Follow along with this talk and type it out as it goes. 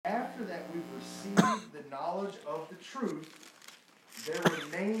receive the knowledge of the truth, there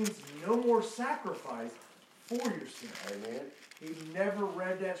remains no more sacrifice for your sin. Amen. He never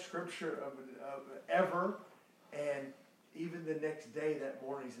read that scripture ever, and even the next day, that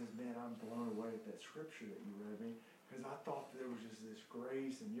morning, he says, man, I'm blown away at that scripture that you read me, because I thought there was just this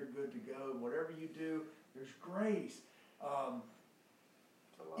grace, and you're good to go. Whatever you do, there's grace.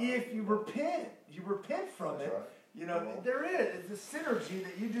 If you repent from it. Right. You know, there is. It's a synergy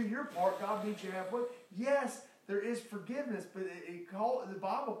that you do your part, God meets you halfway. Yes, there is forgiveness, but the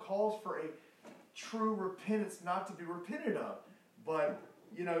Bible calls for a true repentance not to be repented of. But,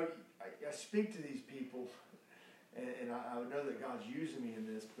 you know, I speak to these people, and I know that God's using me in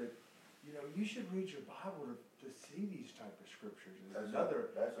this, but, you know, you should read your Bible to see these type of scriptures.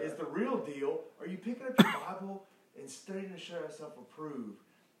 Is the real deal. Are you picking up your Bible and studying to show yourself approved?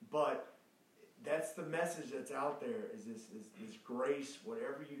 But that's the message that's out there, is this grace.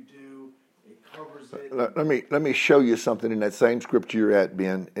 Whatever you do, it covers it. Let me show you something in that same scripture you're at,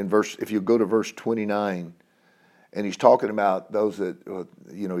 Ben. If you go to verse 29, and he's talking about those that,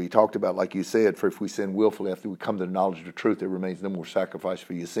 he talked about, like you said, for if we sin willfully after we come to the knowledge of the truth, there remains no more sacrifice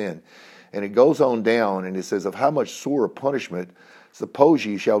for your sin. And it goes on down, and it says, of how much sorer punishment suppose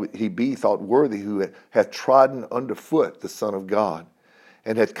ye shall he be thought worthy who hath trodden underfoot the Son of God,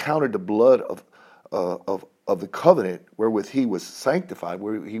 and hath counted the blood of the covenant wherewith he was sanctified,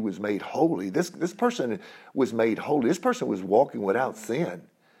 where he was made holy. This person was made holy. This person was walking without sin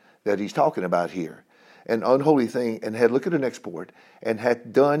that he's talking about here. An unholy thing, and had, look at the next part, and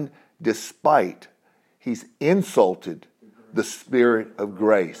hath done despite. He's insulted the Spirit of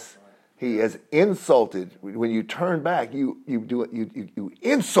grace. He has insulted. When you turn back, you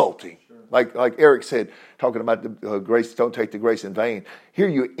insulting. Like Eric said, talking about the grace, don't take the grace in vain. Here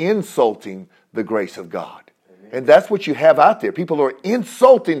you're insulting the grace of God. Amen. And that's what you have out there. People are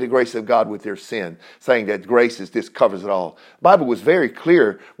insulting the grace of God with their sin, saying that grace this covers it all. The Bible was very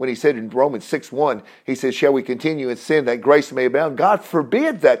clear when he said in Romans 6:1, he says, shall we continue in sin that grace may abound? God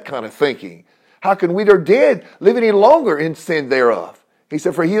forbid that kind of thinking. How can we that are dead live any longer in sin thereof? He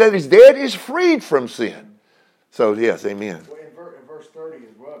said, for he that is dead is freed from sin. So yes, amen. Well, in verse 30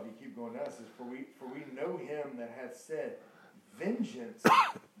 as well, if you keep going down, it says, for we know him that hath said, vengeance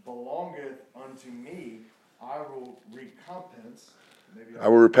belongeth unto me, I will recompense. I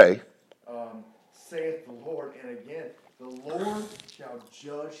will repay. Saith the Lord. And again, the Lord shall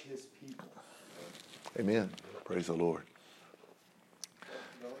judge his people. Amen. Praise the Lord.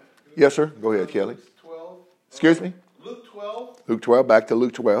 Yes, sir. Go ahead, Kelly. 12. Excuse me? Luke 12. Luke 12. Back to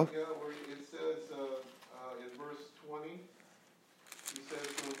Luke 12. Yeah, where it says in verse 20, he says,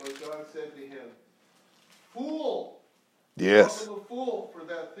 but God said to him, fool. Yes. I'm a fool for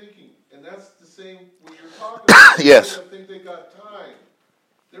that thinking. And that's the same when you're talking about. Yes. I think they got time.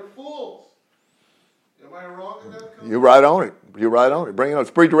 They're fools. Am I wrong in that? You're right on it. You're right on it. Bring it on.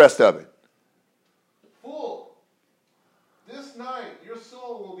 Let's read the rest of it. Fool. This night your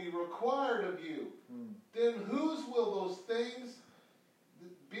soul will be required of you. Then whose will those things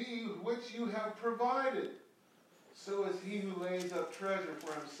be which you have provided? So is he who lays up treasure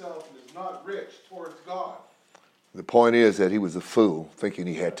for himself and is not rich towards God. The point is that he was a fool thinking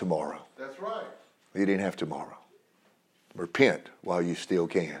he had tomorrow. That's right. He didn't have tomorrow. Repent while you still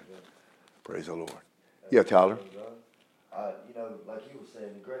can. Praise the Lord. Yeah, Tyler. Like you were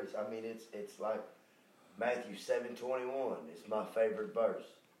saying, the grace. I mean, it's like Matthew 7:21. It's my favorite verse,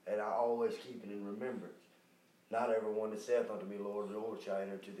 and I always keep it in remembrance. Not everyone that saith unto me, Lord, Lord, shall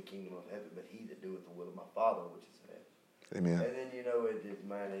enter into the kingdom of heaven, but he that doeth the will of my Father which is in heaven. Amen. And then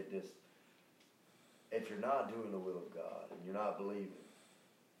if you're not doing the will of God and you're not believing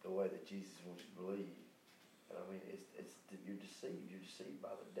the way that Jesus wants you to believe, I mean, you're deceived. You're deceived by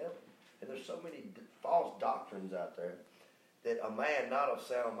the devil. And there's so many false doctrines out there that a man not of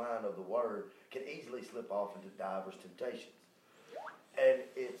sound mind of the word can easily slip off into diverse temptations. And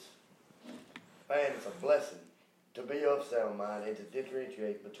it's a blessing to be of sound mind and to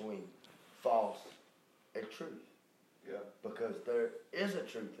differentiate between false and truth. Yeah. Because there is a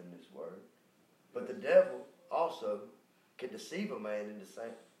truth in this word. But the devil also can deceive a man into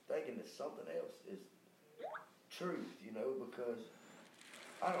thinking that something else is truth, because,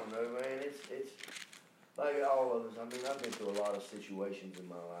 I don't know, man, it's like all of us. I mean, I've been through a lot of situations in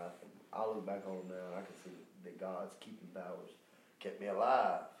my life, and I look back on them now, and I can see that God's keeping powers kept me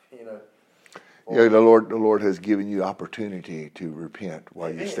alive, Yeah, the Lord has given you opportunity to repent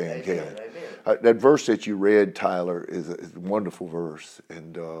while you stand here. That verse that you read, Tyler, is a wonderful verse,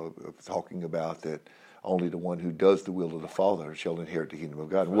 and talking about that Only the one who does the will of the Father shall inherit the kingdom of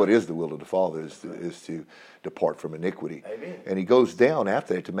God. And what is the will of the Father is to depart from iniquity. Amen. And he goes down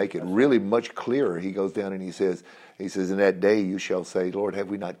after that to make it really much clearer. He goes down and he says, in that day you shall say, Lord, have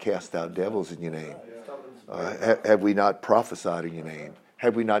we not cast out devils in your name? Have we not prophesied in your name?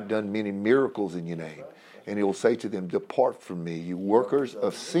 Have we not done many miracles in your name? And he'll say to them, depart from me, you workers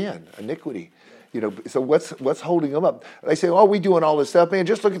of sin, iniquity. So what's holding them up? They say, oh, we doing all this stuff. Man,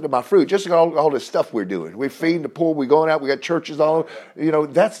 just look at my fruit. Just look at all this stuff we're doing. We're feeding the poor. We're going out. We got churches all over.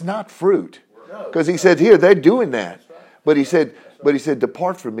 That's not fruit. Because he said here, they're doing that. But he said,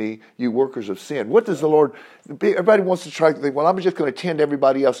 depart from me, you workers of sin. What does the Lord, everybody wants to try to think, well, I'm just going to tend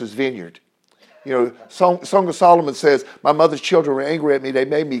everybody else's vineyard. Song of Solomon says, my mother's children were angry at me. They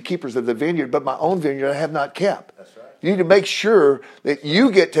made me keepers of the vineyard, but my own vineyard I have not kept. That's right. You need to make sure that you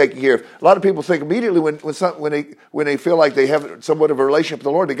get taken care of. A lot of people think immediately when they feel like they have somewhat of a relationship with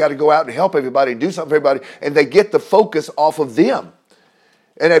the Lord, they got to go out and help everybody and do something for everybody, and they get the focus off of them.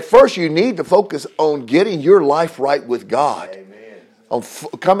 And at first, you need to focus on getting your life right with God. Amen. On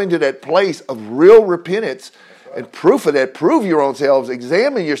coming to that place of real repentance. And proof of that, prove your own selves,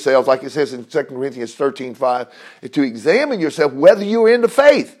 examine yourselves, like it says in 2 Corinthians 13:5, to examine yourself whether you're in the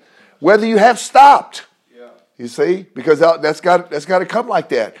faith, whether you have stopped. Yeah. You see? Because that's got to come like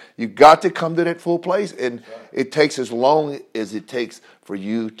that. You've got to come to that full place, and it takes as long as it takes for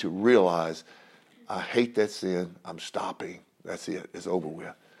you to realize, I hate that sin, I'm stopping. That's it. It's over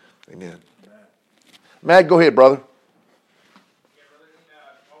with. Amen. Matt, go ahead, brother.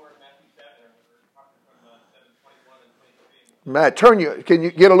 Matt, can you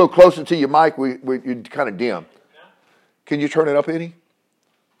get a little closer to your mic? You're kind of dim. Can you turn it up any? Is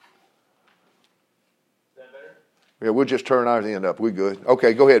that better? Yeah, we'll just turn ours end up. We're good.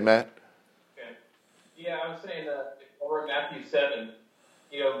 Okay, go ahead, Matt. Okay. Yeah, I was saying over in Matthew 7,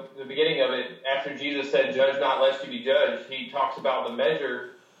 the beginning of it, after Jesus said, judge not lest you be judged, he talks about the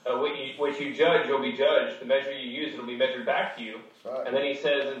measure which you judge, you'll be judged. The measure you use, it'll be measured back to you. Right. And then he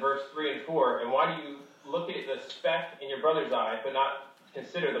says in verse 3 and 4, and why do you look at the speck in your brother's eye, but not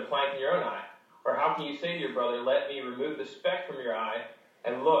consider the plank in your own eye? Or how can you say to your brother, let me remove the speck from your eye,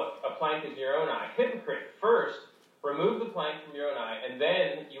 and look, a plank is in your own eye? Hypocrite, first remove the plank from your own eye, and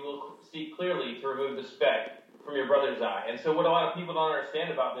then you will see clearly to remove the speck from your brother's eye. And so what a lot of people don't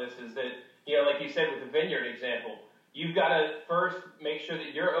understand about this is that, like you said with the vineyard example, you've got to first make sure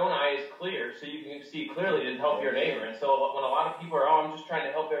that your own eye is clear so you can see clearly to help your neighbor. And so when a lot of people are, I'm just trying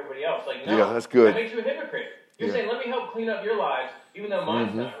to help everybody else, no, yeah, that's good. That makes you a hypocrite. You're saying, let me help clean up your lives, even though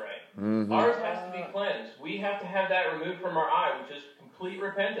mine's not right. Mm-hmm. Ours has to be cleansed. We have to have that removed from our eye, which is complete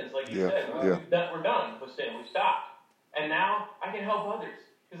repentance, like you said. We're done with sin. We stopped. And now I can help others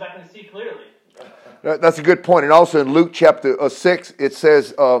because I can see clearly. That's a good point. And also in Luke chapter 6, it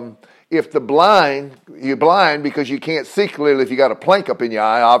says, if you're blind because you can't see clearly if you got a plank up in your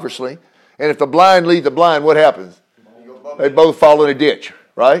eye, obviously. And if the blind lead the blind, what happens? They both fall in a ditch,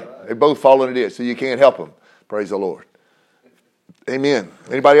 right? They both fall in a ditch, so you can't help them. Praise the Lord. Amen.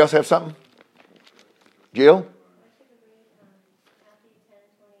 Anybody else have something? Jill?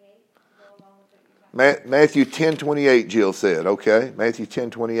 Matthew 10:28, Jill said. Okay, Matthew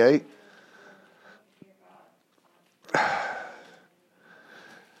 10:28.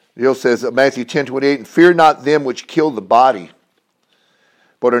 Jill says, Matthew 10:28, and fear not them which kill the body,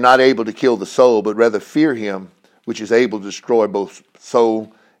 but are not able to kill the soul, but rather fear him which is able to destroy both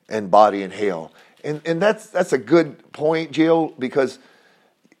soul and body in hell. And that's a good point, Jill, because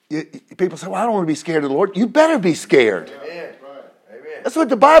people say, well, I don't want to be scared of the Lord. You better be scared. Amen. Amen. That's what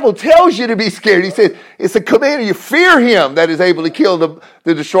the Bible tells you to be scared. He says, it's a command. You fear him that is able to kill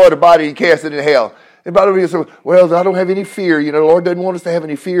to destroy the body and cast it in hell. And by the way, you say, well, I don't have any fear. The Lord doesn't want us to have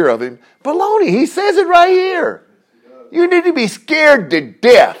any fear of him. Baloney. He says it right here. You need to be scared to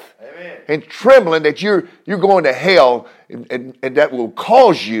death. Amen. And trembling that you're going to hell, and that will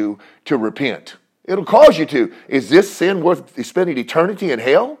cause you to repent. It'll cause you to. Is this sin worth spending eternity in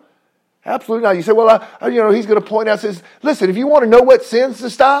hell? Absolutely not. You say, well, he's going to point out, says, listen, if you want to know what sins to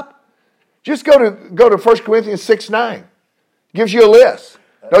stop, just go to 1 Corinthians 6:9. Gives you a list.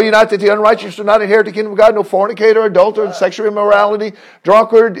 Know ye not that the unrighteous shall not inherit the kingdom of God? No fornicator, adulterer, sexual immorality,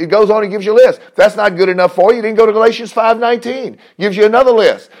 drunkard. It goes on and gives you a list. If that's not good enough for you, then go to Galatians 5:19. Gives you another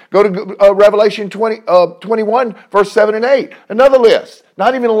list. Go to Revelation 21, verse 7 and 8. Another list.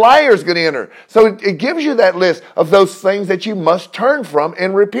 Not even a liar is going to enter. So it gives you that list of those things that you must turn from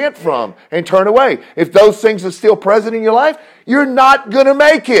and repent from and turn away. If those things are still present in your life, you're not going to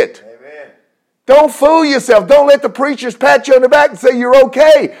make it. Don't fool yourself. Don't let the preachers pat you on the back and say you're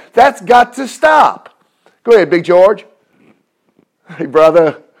okay. That's got to stop. Go ahead, Big George. Hey,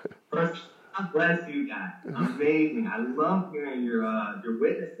 brother. God bless you guys. Amazing. I love hearing your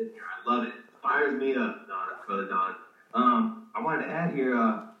witnesses here. I love it. It fires me up, Brother Don. I wanted to add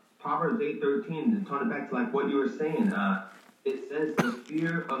here, Proverbs 8:13, to turn it back to like what you were saying. It says the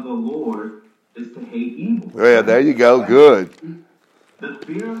fear of the Lord is to hate evil. Yeah, there you go. Good. The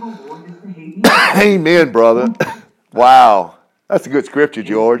fear of the Lord is to hate evil. Amen, brother. Wow. That's a good scripture,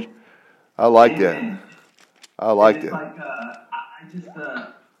 George. I like Amen. that. I like it's that. like,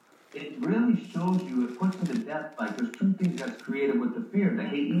 it really shows you, it puts into depth, like there's two things that's created with the fear, to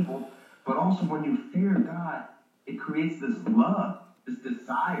hate evil, but also when you fear God, it creates this love, this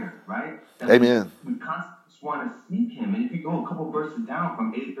desire, right? That Amen. We constantly just want to seek Him. And if you go a couple verses down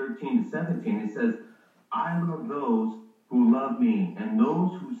from 8:13 to 17, it says, I love those who love me, and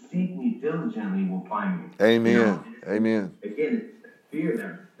those who seek me diligently will find me. Amen. You know, Amen. Again, it's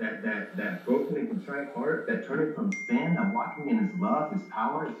fear, that broken and contrite heart, that turning from sin, that walking in His love, His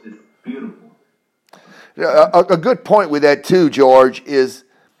power, is just beautiful. A good point with that too, George, is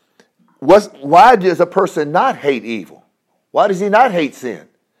why does a person not hate evil? Why does he not hate sin?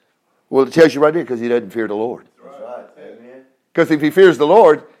 Well, it tells you right there, because he doesn't fear the Lord. That's right. Amen. Because if he fears the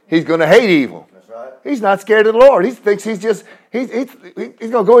Lord, he's going to hate evil. That's right. He's not scared of the Lord. He thinks he's going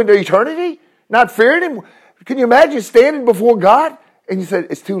to go into eternity not fearing Him. Can you imagine standing before God and you said,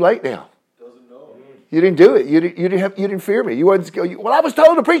 it's too late now? Doesn't know. You didn't do it. You didn't fear me. You wasn't. Well, I was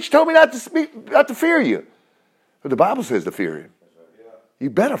told, the preacher told me not to fear you. But the Bible says to fear Him. You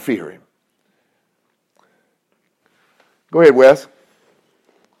better fear Him. Go ahead, Wes.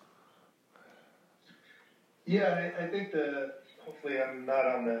 Yeah, I think hopefully I'm not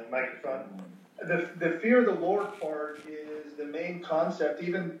on the microphone. The fear of the Lord part is the main concept,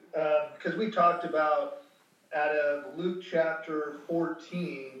 even because we talked about out of Luke chapter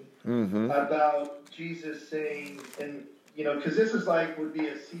 14 about Jesus saying, and because this is would be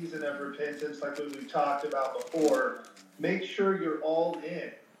a season of repentance, like what we talked about before. Make sure you're all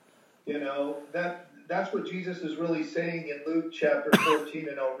in. That's what Jesus is really saying in Luke chapter 14,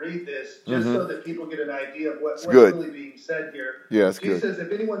 and I'll read this just so that people get an idea of what's really being said here. Yeah, it's Jesus good. says,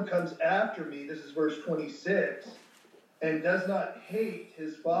 if anyone comes after me, this is verse 26, and does not hate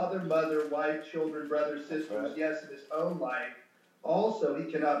his father, mother, wife, children, brothers, sisters, yes, in his own life, also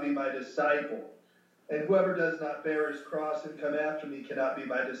he cannot be my disciple. And whoever does not bear his cross and come after me cannot be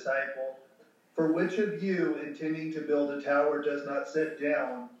my disciple. For which of you, intending to build a tower, does not sit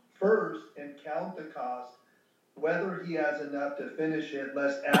down first and count the cost, whether he has enough to finish it,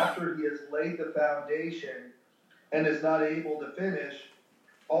 lest after he has laid the foundation and is not able to finish,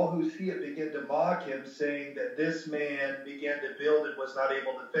 all who see it begin to mock him, saying that this man began to build and was not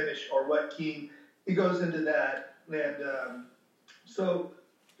able to finish, or what king. He goes into that. And so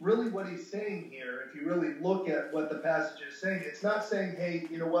really what he's saying here, if you really look at what the passage is saying, it's not saying, hey,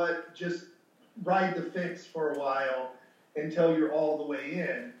 you know what, just ride the fence for a while until you're all the way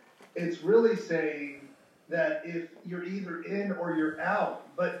in. It's really saying that if you're either in or you're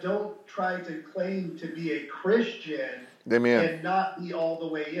out, but don't try to claim to be a Christian Amen. and not be all the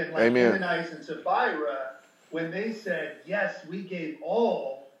way in. Like Amen. Ananias and Sapphira, when they said, yes, we gave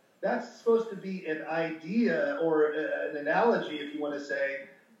all, that's supposed to be an idea or an analogy, if you want to say,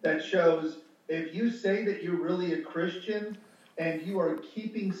 that shows if you say that you're really a Christian and you are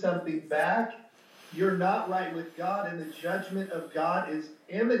keeping something back, you're not right with God, and the judgment of God is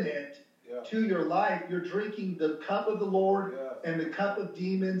imminent to your life. You're drinking the cup of the Lord and the cup of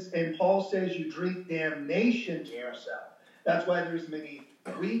demons, and Paul says you drink damnation to yourself. That's why there's many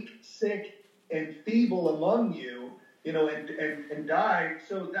weak, sick, and feeble among you, and die.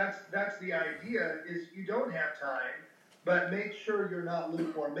 So that's the idea, is you don't have time, but make sure you're not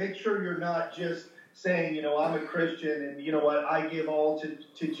lukewarm. Make sure you're not just saying, I'm a Christian and you know what, I give all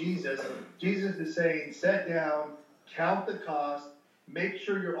to Jesus. Jesus is saying, sit down, count the cost, make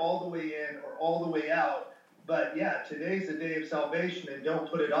sure you're all the way in or all the way out. But yeah, today's the day of salvation, and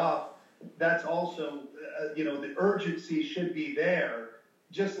don't put it off. That's also, the urgency should be there.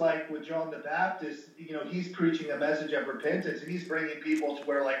 Just like with John the Baptist, he's preaching a message of repentance, and he's bringing people to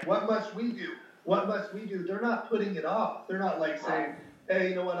where, what must we do? What must we do? They're not putting it off. They're not saying, hey,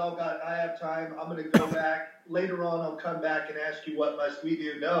 you know what, I have time. I'm going to go back. Later on, I'll come back and ask you, what must we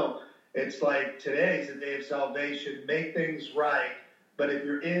do? No, it's like today's the day of salvation. Make things right. But if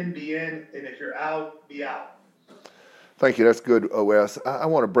you're in, be in. And if you're out, be out. Thank you. That's good, Wes. I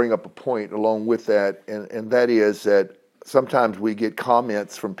want to bring up a point along with that, and that is that sometimes we get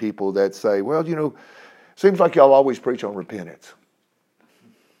comments from people that say, well, seems like y'all always preach on repentance.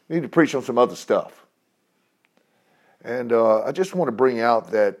 You need to preach on some other stuff. And I just want to bring out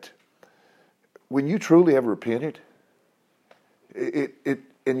that when you truly have repented, it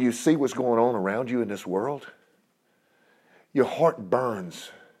and you see what's going on around you in this world, your heart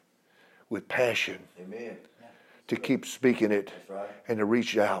burns with passion Amen. to keep speaking it That's right. and to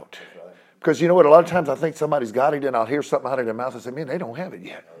reach out. That's right. Because you know what? A lot of times I think somebody's got it, and I'll hear something out of their mouth and say, "Man, they don't have it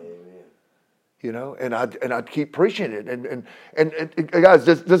yet." Amen. You know, and I'd keep preaching it. And guys,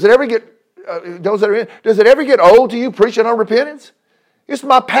 does it ever get those that are in? Does it ever get old to you preaching on repentance? It's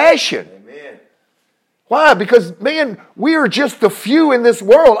my passion. Amen. Why? Because, man, we are just the few in this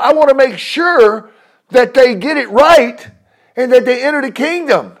world. I want to make sure that they get it right and that they enter the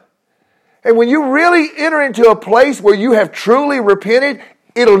kingdom. And when you really enter into a place where you have truly repented,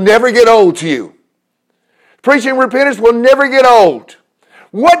 it'll never get old to you. Preaching repentance will never get old.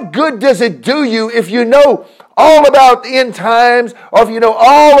 What good does it do you if you know all about the end times, or if you know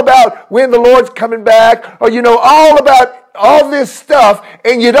all about when the Lord's coming back, or you know all about all this stuff,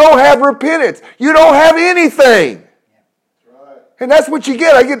 and you don't have repentance? You don't have anything. Right. And that's what you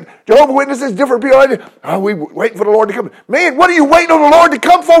get. I get Jehovah's Witnesses, different people. We waiting for the Lord to come. Man, what are you waiting on the Lord to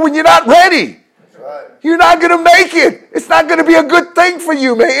come for when you're not ready? That's right. You're not going to make it. It's not going to be a good thing for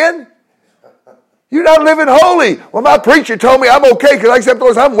you, man. You're not living holy. Well, my preacher told me I'm okay because I accept the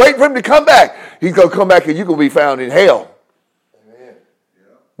Lord. I'm waiting for him to come back. He's going to come back and you're going to be found in hell. Amen.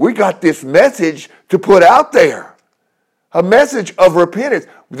 We got this message to put out there. A message of repentance.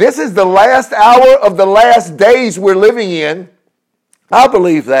 This is the last hour of the last days we're living in. I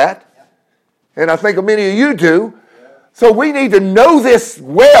believe that. And I think many of you do. So we need to know this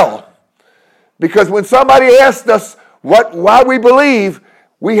well. Because when somebody asks us why we believe,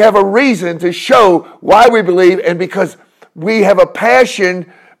 we have a reason to show why we believe, and because we have a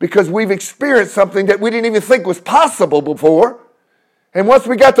passion, because we've experienced something that we didn't even think was possible before. And once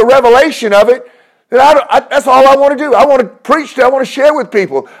we got the revelation of it, then that's all I want to do. I want to preach to, I want to share with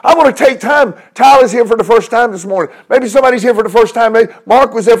people. I want to take time. Tyler's here for the first time this morning. Maybe somebody's here for the first time. Maybe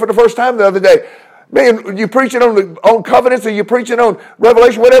Mark was there for the first time the other day. Man, you preaching on covenants, or you preaching on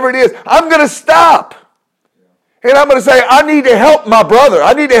revelation, whatever it is, I'm going to stop. And I'm going to say, I need to help my brother.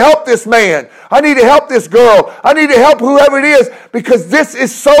 I need to help this man. I need to help this girl. I need to help whoever it is, because this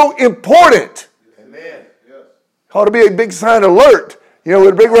is so important. Amen. Yes. Ought to be a big sign alert. You know,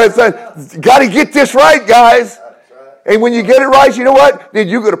 with a big red sign. Got to get this right, guys. That's right. And when you get it right, you know what? Then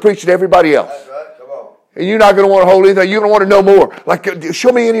you're going to preach to everybody else. That's right. Come on. And you're not going to want to hold anything. You're going to want to know more. Like,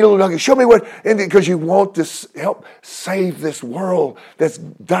 show me any little nugget. Show me what. And because you want to help save this world that's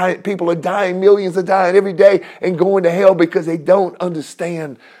dying. People are dying. Millions are dying every day and going to hell because they don't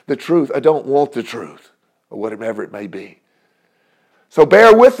understand the truth or don't want the truth, or whatever it may be. So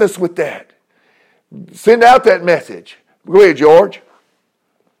bear with us with that. Send out that message. Go ahead, George.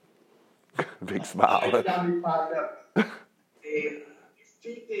 Big smile. It's got me fired up. There's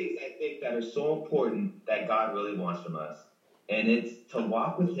two things I think that are so important that God really wants from us. And it's to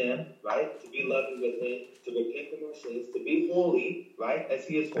walk with him, right? To be loving with him, to repent from our sins, to be holy, right? As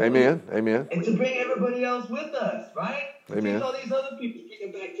he is holy. Amen. Amen. And to bring everybody else with us, right? Amen. Take all these other people,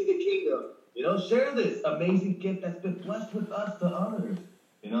 bring them back to the kingdom. You know, share this amazing gift that's been blessed with us to others.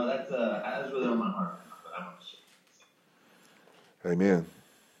 You know, that's really on my heart. But I want to share. Amen.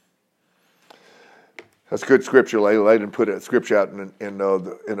 That's good scripture. Layden put a scripture out in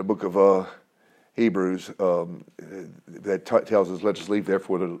the book of Hebrews that tells us, let us leave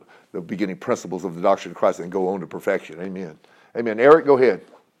therefore the beginning principles of the doctrine of Christ and go on to perfection. Amen. Amen. Eric, go ahead.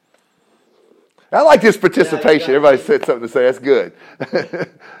 I like this participation. Everybody said something to say. That's good.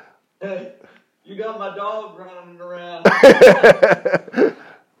 Hey, you got my dog running around.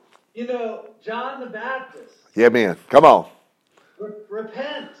 You know, John the Baptist. Yeah, man. Come on.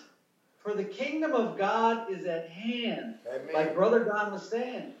 Repent, for the kingdom of God is at hand. Amen. Like Brother Don was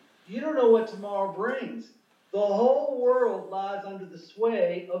saying, you don't know what tomorrow brings. The whole world lies under the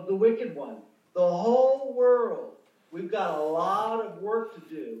sway of the wicked one. The whole world. We've got a lot of work to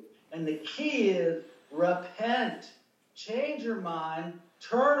do. And the key is repent. Change your mind.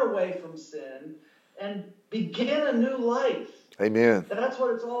 Turn away from sin. And begin a new life. Amen. That's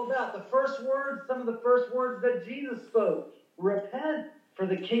what it's all about. The first words, some of the first words that Jesus spoke. Repent, for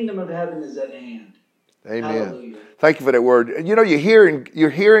the kingdom of heaven is at hand. Amen. Hallelujah. Thank you for that word. And you know, you're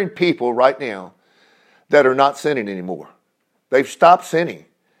hearing people right now that are not sinning anymore. They've stopped sinning.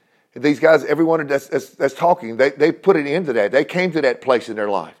 These guys, everyone that's talking, they put an end to that. They came to that place in their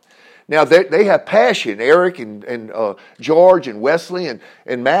life. Now, they have passion. Eric and George and Wesley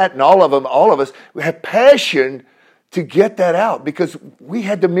and Matt and all of us have passion to get that out, because we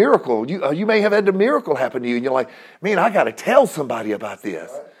had the miracle. You may have had the miracle happen to you, and you're like, man, I got to tell somebody about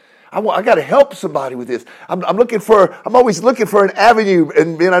this. I got to help somebody with this. I'm always looking for an avenue.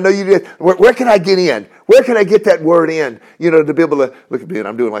 And Ben, I know you did. Where can I get in? Where can I get that word in? To be able to, look at Ben,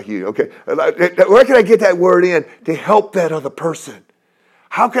 I'm doing like you, okay? Where can I get that word in to help that other person?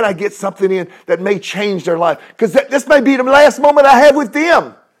 How can I get something in that may change their life? Because this may be the last moment I have with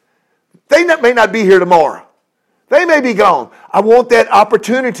them. They may not be here tomorrow. They may be gone. I want that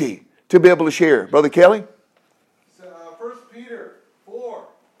opportunity to be able to share. Brother Kelly? 1 Peter 4.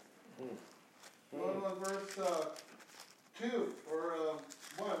 Verse 2, or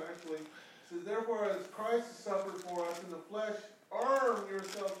 1 actually. It says, therefore, as Christ has suffered for us in the flesh, arm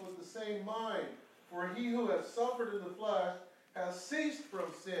yourselves with the same mind. For he who has suffered in the flesh has ceased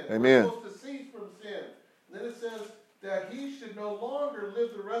from sin. Amen. We're supposed to cease from sin. And then it says that he should no longer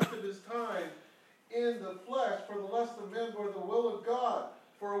live the rest of his time in the flesh for the lust of men or the will of God.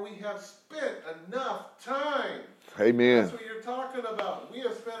 For we have spent enough time. Amen. That's what you're talking about. We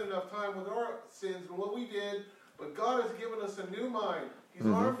have spent enough time with our sins and what we did, but God has given us a new mind. He's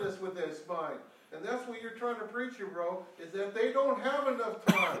armed us with this mind. And that's what you're trying to preach here, bro, is that they don't have enough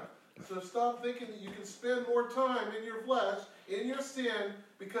time. So stop thinking that you can spend more time in your flesh, in your sin,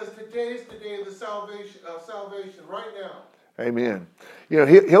 because today is the day of the salvation right now. Amen.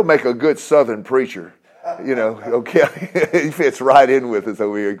 He'll make a good Southern preacher. Okay. He fits right in with us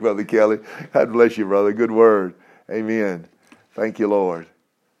over here, Brother Kelly. God bless you, brother. Good word. Amen. Thank you, Lord.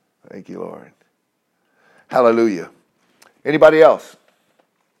 Thank you, Lord. Hallelujah. Anybody else?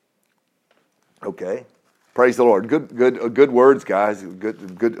 Okay. Praise the Lord. Good words, guys.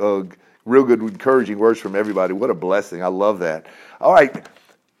 Real good, encouraging words from everybody. What a blessing. I love that. All right.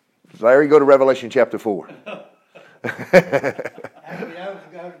 Larry, go to Revelation chapter 4. Actually,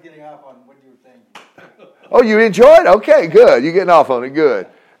 I was getting off on what you were saying. Oh, you enjoyed? Okay, good. You're getting off on it. Good.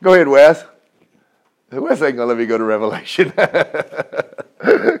 Go ahead, Wes. Wes ain't going to let me go to Revelation.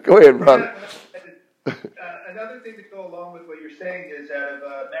 Go ahead, brother. Another thing to go along with what you're saying is out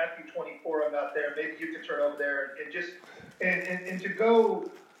of Matthew 24, I'm not there. Maybe you can turn over there and just and to go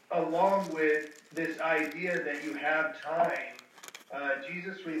along with this idea that you have time.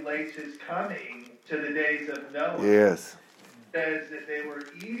 Jesus relates his coming to the days of Noah. Yes. Says that they were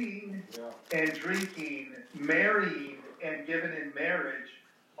eating and drinking, marrying and given in marriage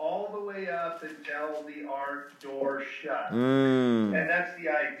all the way up until the ark door shut. And that's the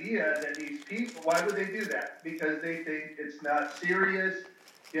idea that these people, why would they do that? Because they think it's not serious.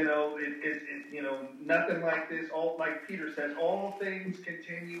 Nothing like this. All, like Peter says, all things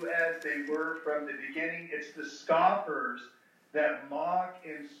continue as they were from the beginning. It's the scoffers that mock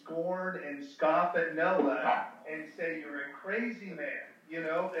and scorn and scoff at Noah and say, you're a crazy man,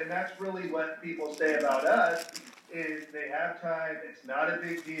 and that's really what people say about us, is they have time, it's not a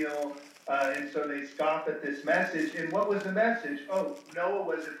big deal, and so they scoff at this message. And what was the message? Oh, Noah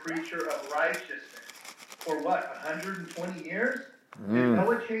was a preacher of righteousness. For what, 120 years? Did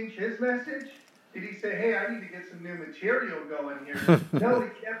Noah change his message? Did he say, hey, I need to get some new material going here? No, he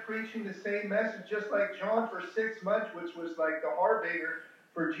kept preaching the same message, just like John for 6 months, which was like the harbinger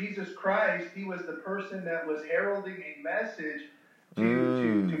for Jesus Christ. He was the person that was heralding a message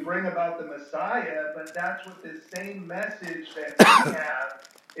to bring about the Messiah, but that's what this same message that we have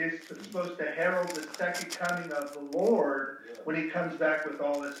is supposed to herald the second coming of the Lord when he comes back with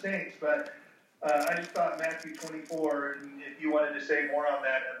all the saints. But I just thought Matthew 24, and if you wanted to say more on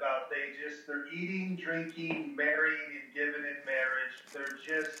that, about they're eating, drinking, marrying, and giving in marriage. They're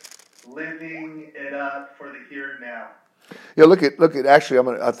just living it up for the here and now. Yeah, look at.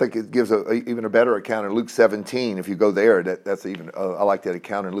 Actually, I think it gives even a better account in Luke 17. If you go there, that's even. I like that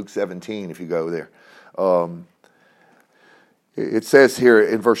account in Luke 17. If you go there, it says here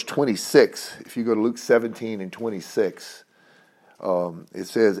in verse 26. If you go to Luke 17 and 26. It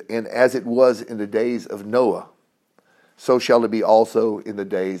says, and as it was in the days of Noah, so shall it be also in the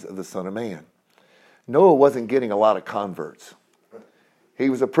days of the Son of Man. Noah wasn't getting a lot of converts. He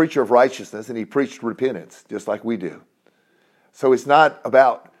was a preacher of righteousness, and he preached repentance, just like we do. So it's not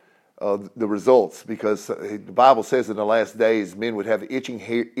about the results, because the Bible says in the last days, men would have itching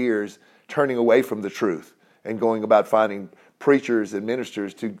ears turning away from the truth and going about finding preachers and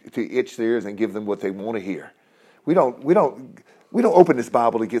ministers to itch their ears and give them what they want to hear. We don't open this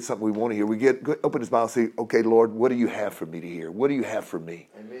Bible to get something we want to hear. We open this Bible and say, okay, Lord, what do you have for me to hear? What do you have for me?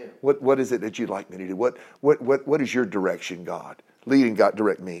 Amen. What is it that you'd like me to do? What is your direction, God? Leading God,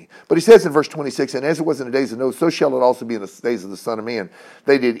 direct me. But he says in verse 26, and as it was in the days of Noah, so shall it also be in the days of the Son of Man.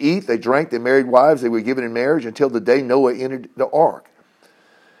 They did eat, they drank, they married wives, they were given in marriage until the day Noah entered the ark.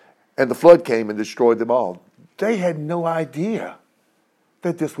 And the flood came and destroyed them all. They had no idea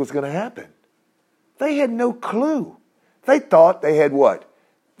that this was going to happen. They had no clue. They thought they had what?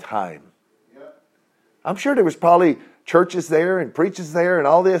 time. Yep. I'm sure there was probably churches there and preachers there and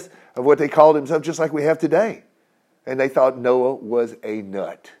all this of what they called themselves, just like we have today. And they thought Noah was a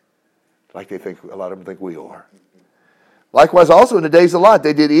nut, like they think a lot of them think we are. Likewise, also in the days of Lot,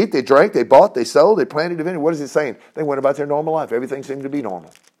 they did eat, they drank, they bought, they sold, they planted a vineyard. What is it saying? They went about their normal life. Everything seemed to be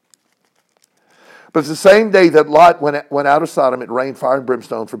normal. But it's the same day that Lot went out of Sodom, it rained fire and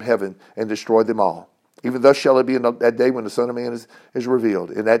brimstone from heaven and destroyed them all. Even thus shall it be in that day when the Son of Man is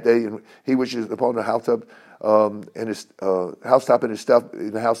revealed. In that day, he which is upon the housetop and his housetop and his stuff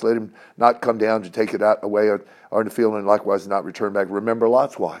in the house, let him not come down to take it out away or in the field, and likewise not return back. Remember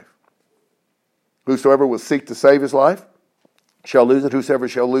Lot's wife. Whosoever will seek to save his life shall lose it. Whosoever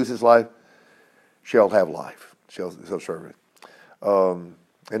shall lose his life shall have life. Shall serve it.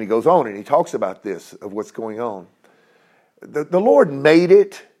 And he goes on and he talks about this, of what's going on. The Lord made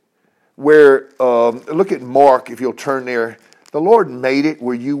it where, look at Mark, if you'll turn there. The Lord made it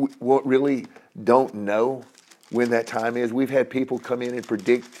where you really don't know when that time is. We've had people come in and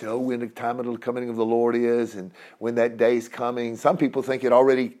predict when the time of the coming of the Lord is and when that day's coming. Some people think it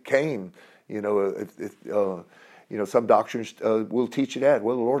already came. Some doctrines will teach you that.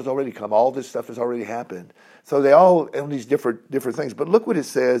 Well, the Lord has already come. All this stuff has already happened. So they all own these different things. But look what it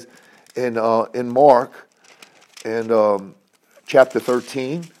says in Mark and chapter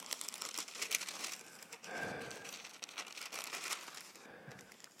 13.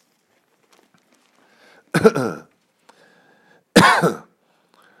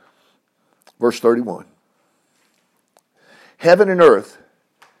 Verse 31. Heaven and earth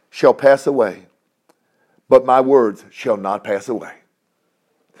shall pass away, but my words shall not pass away.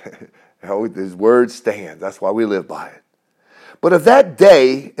 His word stands. That's why we live by it. But of that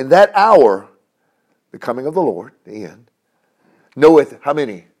day and that hour, the coming of the Lord, the end, knoweth how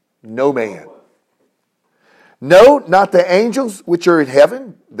many? No man. No, not the angels which are in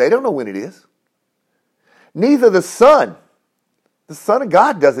heaven. They don't know when it is. Neither the Son. The Son of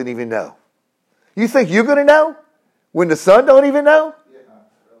God doesn't even know. You think you're going to know when the Son don't even know?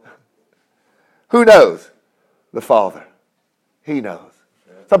 Who knows? The Father. He knows.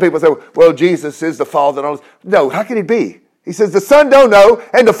 Some people say, well, Jesus is the Father. And all this. No, how can it be? He says the Son don't know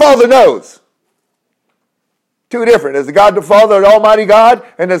and the Father knows. Two different. There's the God the Father, the Almighty God,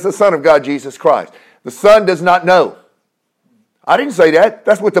 and there's the Son of God, Jesus Christ. The Son does not know. I didn't say that.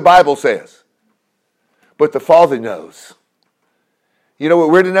 That's what the Bible says. But the Father knows. You know what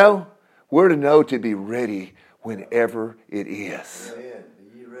we're to know? We're to know to be ready whenever it is. Amen.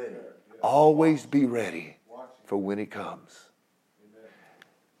 Be ready. Always be ready for when it comes.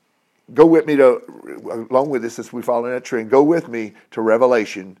 Go with me along with this as we follow that trend, go with me to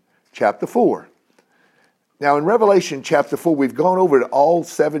Revelation chapter 4. Now in Revelation chapter 4, we've gone over to all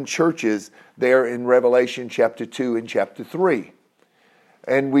 7 churches there in Revelation chapter 2 and chapter 3.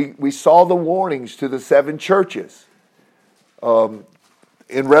 And we saw the warnings to the 7 churches.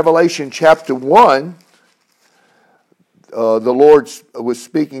 In Revelation chapter 1, the Lord was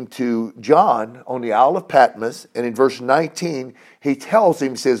speaking to John on the Isle of Patmos, and in verse 19, he tells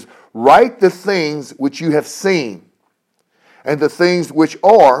him, he says, write the things which you have seen, and the things which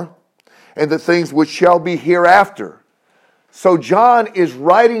are, and the things which shall be hereafter. So John is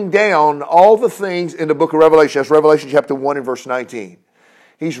writing down all the things in the book of Revelation. That's Revelation chapter 1 and verse 19.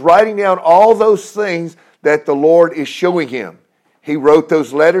 He's writing down all those things that the Lord is showing him. He wrote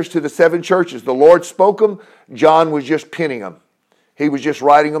those letters to the 7 churches. The Lord spoke them. John was just penning them. He was just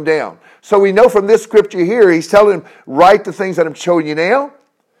writing them down. So we know from this scripture here, he's telling them, write the things that I'm showing you now,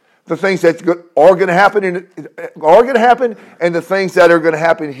 the things that are going to happen, and the things that are going to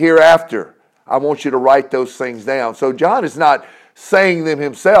happen hereafter. I want you to write those things down. So John is not saying them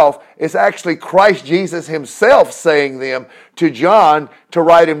himself. It's actually Christ Jesus himself saying them to John to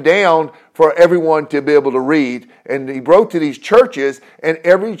write them down for everyone to be able to read. And he wrote to these churches, and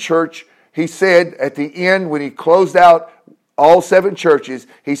every church, he said at the end when he closed out all 7 churches,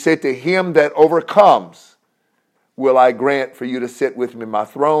 he said, to him that overcomes will I grant for you to sit with me in my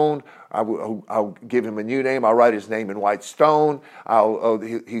throne. I'll give him a new name. I'll write his name in white stone.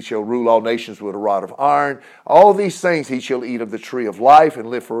 He shall rule all nations with a rod of iron. All these things he shall eat of the tree of life and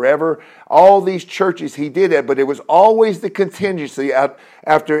live forever. All these churches he did that, but there was always the contingency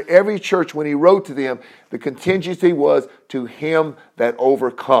after every church when he wrote to them. The contingency was to him that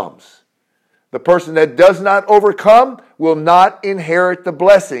overcomes. The person that does not overcome will not inherit the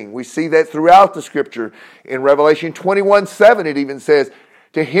blessing. We see that throughout the scripture. In Revelation 21:7, it even says,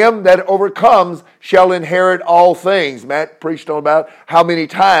 to him that overcomes shall inherit all things. Matt preached on about how many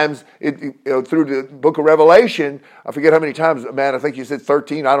times through the book of Revelation. I forget how many times, Matt. I think you said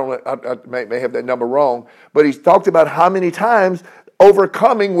 13. I may have that number wrong. But he's talked about how many times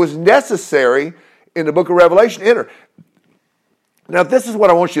overcoming was necessary in the book of Revelation. Enter. Now, this is what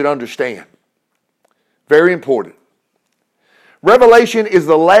I want you to understand. Very important. Revelation is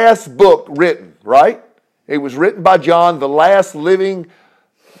the last book written, right? It was written by John, the last living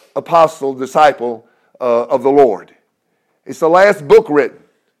apostle, disciple of the Lord. It's the last book written.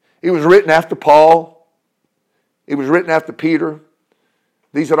 It was written after Paul. It was written after Peter.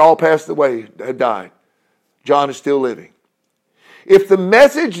 These had all passed away, had died. John is still living. If the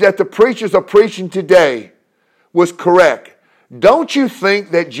message that the preachers are preaching today was correct, don't you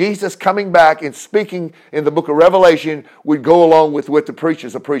think that Jesus coming back and speaking in the book of Revelation would go along with what the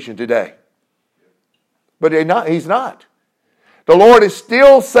preachers are preaching today? But he's not. The Lord is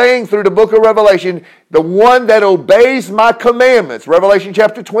still saying through the book of Revelation, the one that obeys my commandments, Revelation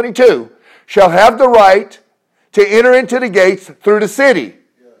chapter 22, shall have the right to enter into the gates through the city.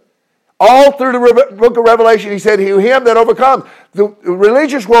 All through the book of Revelation, he said, him that overcomes. The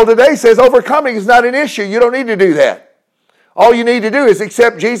religious world today says overcoming is not an issue. You don't need to do that. All you need to do is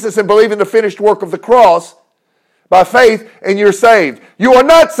accept Jesus and believe in the finished work of the cross by faith, and you're saved. You are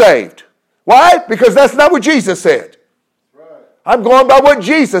not saved. Why? Because that's not what Jesus said. I'm going by what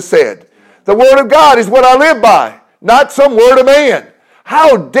Jesus said. The Word of God is what I live by, not some word of man.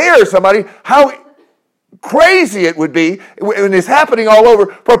 How dare somebody, how crazy it would be when it's happening all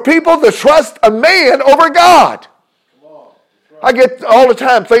over for people to trust a man over God. I get all the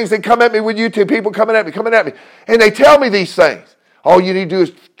time things that come at me with YouTube, people coming at me, and they tell me these things. All you need to do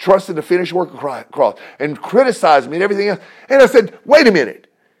is trust in the finished work of the cross and criticize me and everything else. And I said, wait a minute.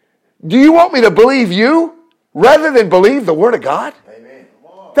 Do you want me to believe you rather than believe the Word of God? Amen.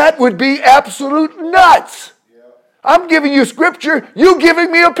 That would be absolute nuts. I'm giving you scripture, you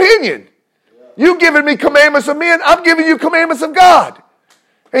giving me opinion. You giving me commandments of men, I'm giving you commandments of God.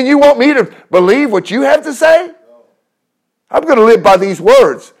 And you want me to believe what you have to say? I'm going to live by these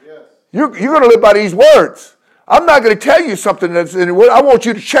words. You're going to live by these words. I'm not going to tell you something that's in the Word. I want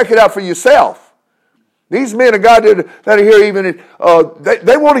you to check it out for yourself. These men of God that are here, even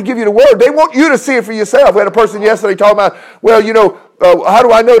they want to give you the Word. They want you to see it for yourself. We had a person yesterday talking about, well, how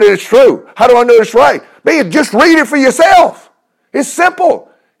do I know that it's true? How do I know it's right? Man, just read it for yourself. It's simple.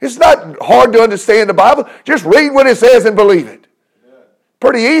 It's not hard to understand the Bible. Just read what it says and believe it.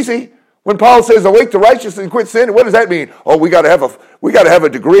 Pretty easy. When Paul says awake to righteousness and quit sin, what does that mean? Oh, we got to have a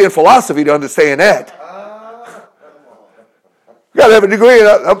degree in philosophy to understand that. We got to have a degree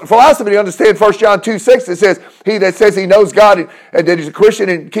in philosophy to understand 1 John 2:6. It says, he that says he knows God and that he's a Christian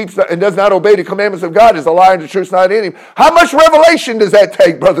and does not obey the commandments of God is a liar and the truth's not in him. How much revelation does that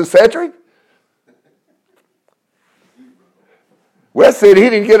take, Brother Cedric? Wes said he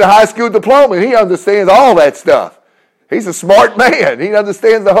didn't get a high school diploma and he understands all that stuff. He's a smart man. He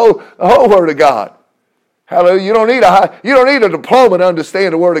understands the whole Word of God. Hallelujah. You don't need a diploma to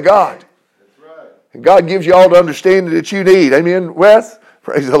understand the Word of God. That's right. And God gives you all the understanding that you need. Amen, Wes?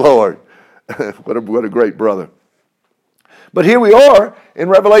 Praise the Lord. What a great brother. But here we are in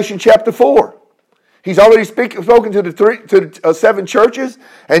Revelation chapter 4. He's already spoken to the 7 churches,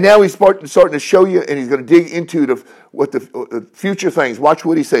 and now he's starting to show you, and he's going to dig into the future things. Watch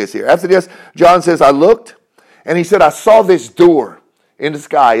what he says here. After this, John says, I looked, and he said, I saw this door in the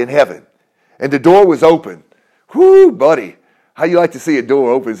sky in heaven, and the door was open. Whoo, buddy, how you like to see a door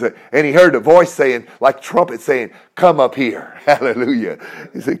open? And he heard a voice saying, like a trumpet saying, come up here. Hallelujah.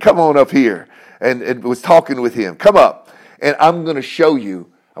 He said, come on up here. And it was talking with him. Come up, and I'm going to show you.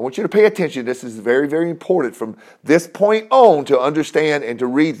 I want you to pay attention. This is very, very important from this point on to understand and to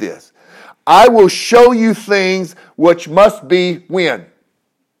read this. I will show you things which must be when?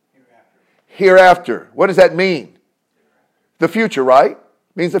 Hereafter. What does that mean? The future, right?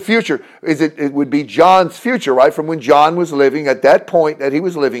 Means the future. It would be John's future, right? From when John was living at that point that he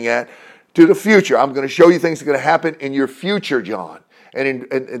was living at to the future. I'm going to show you things that are going to happen in your future, John.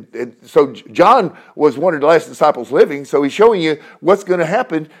 And so John was one of the last disciples living, so he's showing you what's going to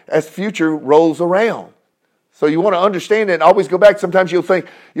happen as future rolls around. So you want to understand it and always go back. Sometimes you'll think,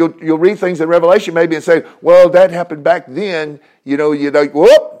 you'll read things in Revelation maybe and say, well, that happened back then. You're like,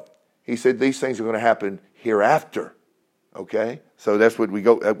 whoop. He said these things are going to happen hereafter. Okay? So that's what we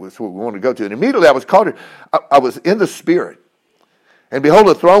want to go to. And immediately I was caught. I was in the Spirit. And behold,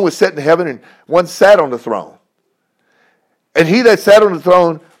 a throne was set in heaven, and one sat on the throne. And he that sat on the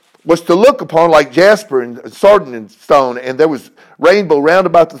throne was to look upon like jasper and sardine and stone, and there was rainbow round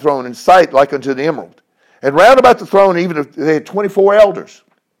about the throne, and sight like unto the emerald. And round about the throne, even they had 24 elders.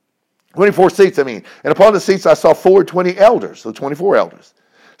 24 seats, And upon the seats I saw 24 elders, so 24 elders,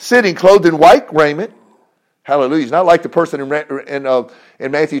 sitting clothed in white raiment. Hallelujah. It's not like the person in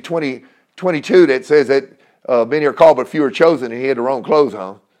Matthew 20:22 that says that many are called, but few are chosen, and he had the wrong clothes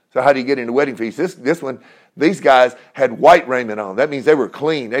on. So how do you get in the wedding feast? This one, these guys had white raiment on. That means they were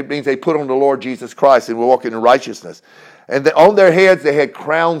clean. That means they put on the Lord Jesus Christ and were walking in righteousness. And on their heads, they had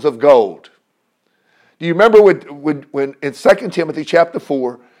crowns of gold. Do you remember when in 2 Timothy chapter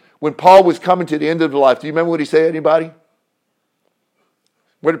 4, when Paul was coming to the end of his life, do you remember what he said, anybody?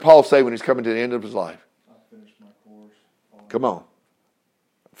 What did Paul say when he's coming to the end of his life? I finished my course. Come on.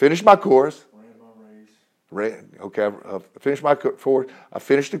 Finished my course. Ran my race. Okay, I finished my course. I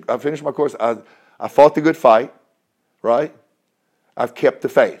finished my course. I fought the good fight, right? I've kept the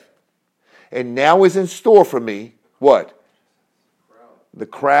faith. And now is in store for me, what? The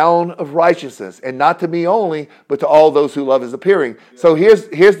crown of righteousness, and not to me only, but to all those who love his appearing. So here's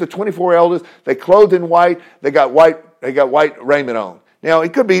the 24 elders. They clothed in white. They got white raiment on. Now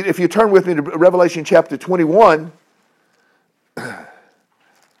it could be, if you turn with me to Revelation chapter 21, I'm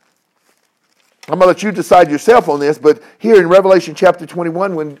going to let you decide yourself on this, but here in Revelation chapter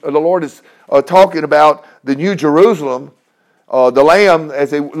 21, when the Lord is talking about the New Jerusalem, the Lamb,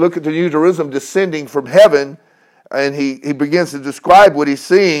 as they look at the New Jerusalem descending from heaven, and he begins to describe what he's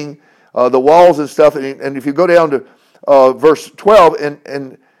seeing, the walls and stuff. And if you go down to verse 12,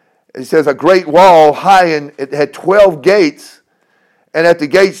 and he says, a great wall high, and it had 12 gates, and at the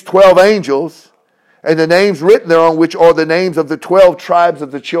gates 12 angels, and the names written thereon, which are the names of the 12 tribes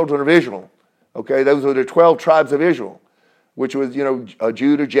of the children of Israel. Okay, those are the 12 tribes of Israel, which was,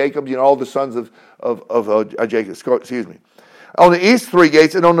 Judah, Jacob, all the sons of Jacob. Excuse me. On the east 3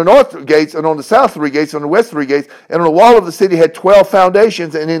 gates, and on the north gates, and on the south 3 gates, and on the west 3 gates, and on the wall of the city had 12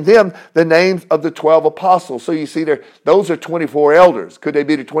 foundations, and in them the names of the 12 apostles. So you see there, those are 24 elders. Could they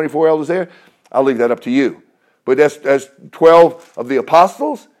be the 24 elders there? I'll leave that up to you. But that's 12 of the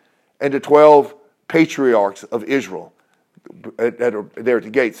apostles and the 12 patriarchs of Israel that are there at the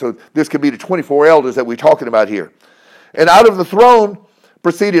gate. So this could be the 24 elders that we're talking about here. And out of the throne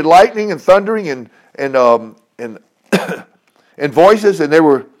proceeded lightning and thundering and voices, and they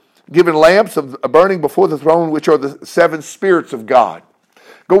were given lamps of burning before the throne, which are the 7 spirits of God.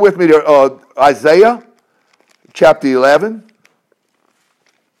 Go with me to Isaiah chapter 11.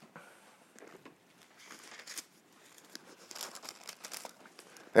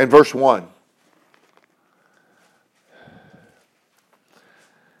 And verse 1.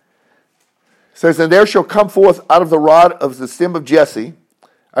 It says, and there shall come forth out of the rod of the stem of Jesse,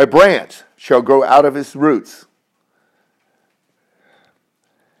 a branch shall grow out of his roots.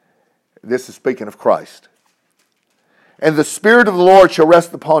 This is speaking of Christ. And the Spirit of the Lord shall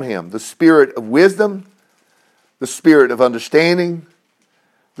rest upon him, the Spirit of wisdom, the Spirit of understanding,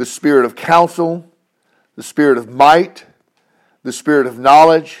 the Spirit of counsel, the Spirit of might, the Spirit of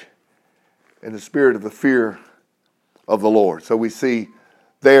knowledge, and the Spirit of the fear of the Lord. So we see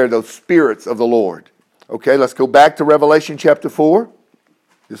there those spirits of the Lord. Okay, let's go back to Revelation chapter 4,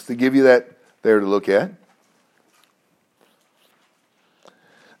 just to give you that there to look at.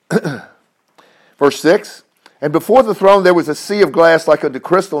 Verse 6, and before the throne there was a sea of glass like unto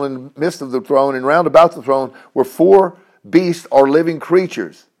crystal in the midst of the throne, and round about the throne were 4 beasts or living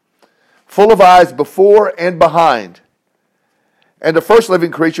creatures, full of eyes before and behind. And the first living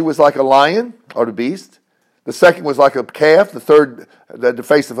creature was like a lion, or the beast. The second was like a calf. The third, the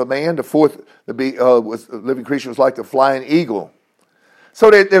face of a man. The fourth, living creature was like the flying eagle. So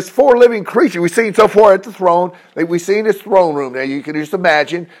there's 4 living creatures. We've seen so far at the throne. We've seen this throne room. Now you can just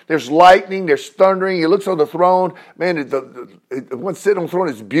imagine. There's lightning. There's thundering. He looks on the throne. Man, the one sitting on the throne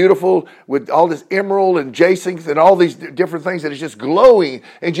is beautiful with all this emerald and jacinth and all these different things that is just glowing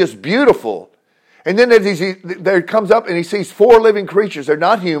and just beautiful. And then there comes up and he sees 4 living creatures. They're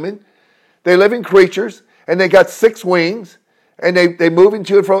not human. They're living creatures. And they got 6 wings. And they move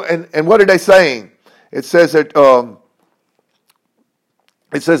into and from. And what are they saying? It says that...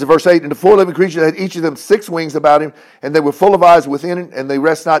 It says in verse 8, and the 4 living creatures had each of them 6 wings about him, and they were full of eyes within it, and they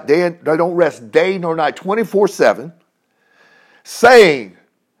rest not day, they don't rest day nor night, 24/7, saying,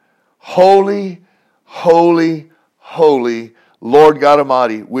 Holy, holy, holy, Lord God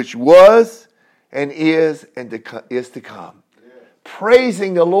Almighty, which was and is and is to come. Yeah.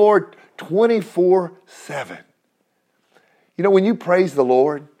 Praising the Lord 24/7. You know, when you praise the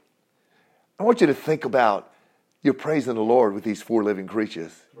Lord, I want you to think about you're praising the Lord with these 4 living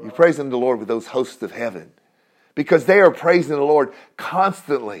creatures. Right. You're praising the Lord with those hosts of heaven. Because they are praising the Lord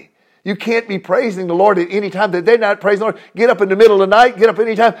constantly. You can't be praising the Lord at any time that they're not praising the Lord. Get up in the middle of the night. Get up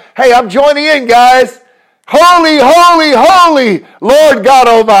any time. Hey, I'm joining in, guys. Holy, holy, holy, Lord God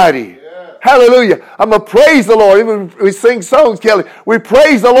Almighty. Yes. Hallelujah. I'm going to praise the Lord. Even we sing songs, Kelly. We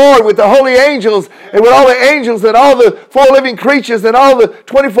praise the Lord with the holy angels and with all the angels and all the 4 living creatures and all the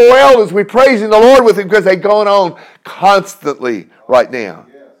 24 elders. We're praising the Lord with them because they're going on constantly right now.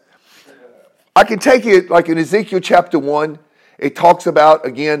 I can take it like in Ezekiel chapter 1. It talks about,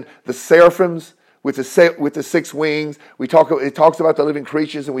 again, the seraphims with the 6 wings. It talks about the living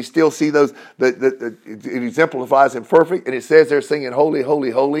creatures, and we still see those. It exemplifies them perfect, and it says they're singing "Holy,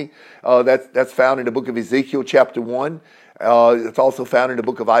 Holy, Holy." That's found in the book of Ezekiel, chapter 1. It's also found in the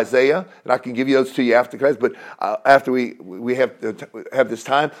book of Isaiah, and I can give you those to you after class. But after we have this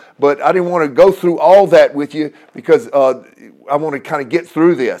time, but I didn't want to go through all that with you because I want to kind of get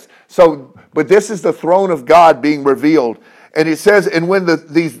through this. So, but this is the throne of God being revealed. And it says, and when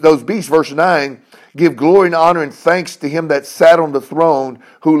those beasts, verse 9, give glory and honor and thanks to him that sat on the throne,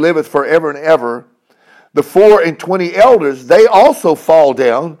 who liveth forever and ever, the 24 elders, they also fall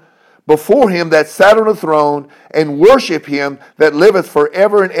down before him that sat on the throne, and worship him that liveth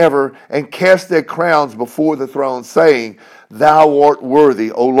forever and ever, and cast their crowns before the throne, saying, Thou art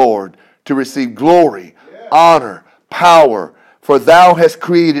worthy, O Lord, to receive glory, honor, power, for thou hast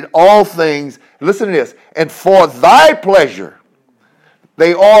created all things. Listen to this. And for thy pleasure,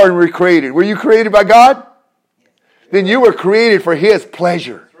 they are and were created. Were you created by God? Then you were created for his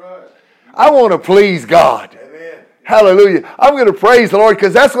pleasure. I want to please God. Amen. Hallelujah. I'm going to praise the Lord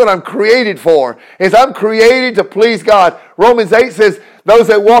because that's what I'm created for. Is I'm created to please God. Romans 8 says, those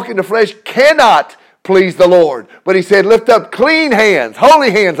that walk in the flesh cannot please the Lord. But he said, lift up clean hands,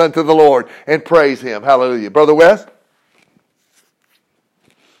 holy hands unto the Lord, and praise him. Hallelujah. Brother West?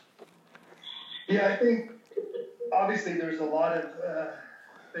 Yeah, I think obviously there's a lot of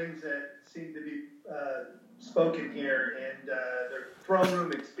things that seem to be spoken here and their throne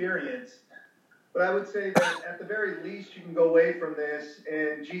room experience. But I would say that at the very least you can go away from this.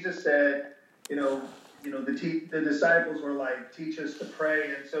 And Jesus said, the disciples were like, teach us to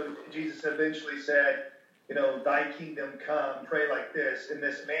pray. And so Jesus eventually said, thy kingdom come, pray like this, in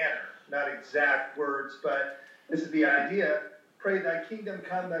this manner. Not exact words, but this is the idea. Pray thy kingdom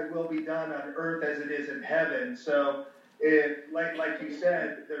come, thy will be done on earth as it is in heaven. So, like you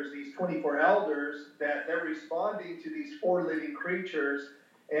said, there's these 24 elders that they're responding to these 4 living creatures.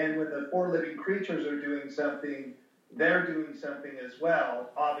 And when the 4 living creatures are doing something, they're doing something as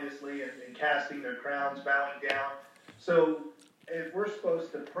well, obviously, and casting their crowns, bowing down. So if we're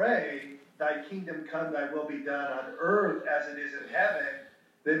supposed to pray, thy kingdom come, thy will be done on earth as it is in heaven,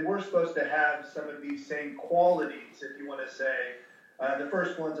 then we're supposed to have some of these same qualities, if you want to say. The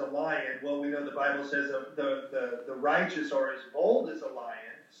first one's a lion. Well, we know the Bible says the righteous are as bold as a lion.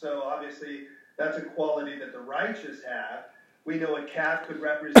 So obviously that's a quality that the righteous have. We know a calf could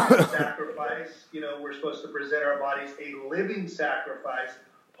represent sacrifice. We're supposed to present our bodies a living sacrifice,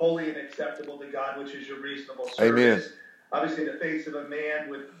 holy and acceptable to God, which is your reasonable service. Amen. Obviously, the face of a man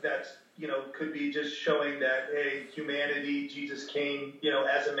could be just showing that, hey, humanity, Jesus came,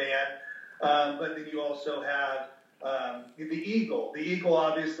 as a man. But then you also have the eagle. The eagle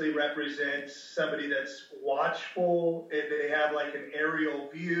obviously represents somebody that's watchful. They have like an aerial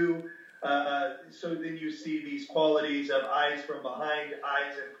view. So then you see these qualities of eyes from behind,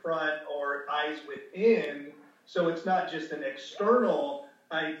 eyes in front, or eyes within. So it's not just an external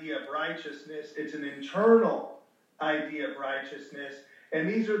idea of righteousness, it's an internal idea of righteousness. And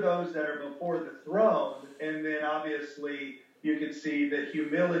these are those that are before the throne. And then obviously you can see the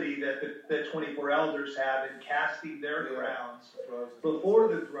humility that the 24 elders have in casting their crowns before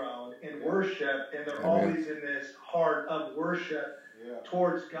the throne in worship. And they're always in this heart of worship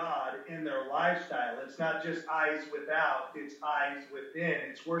towards God in their lifestyle. It's not just eyes without, it's eyes within.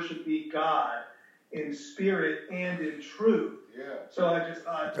 It's worshiping God in spirit and in truth. So I just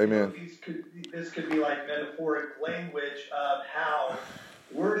thought, this could be like metaphoric language of how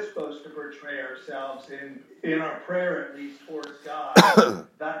we're supposed to portray ourselves in our prayer, at least towards God.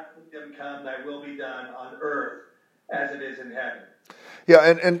 Thy kingdom come, thy will be done on earth as it is in heaven.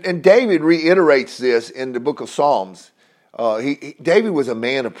 Yeah, and David reiterates this in the book of Psalms. David was a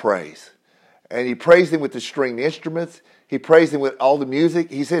man of praise, and he praised him with the stringed instruments. He praised him with all the music.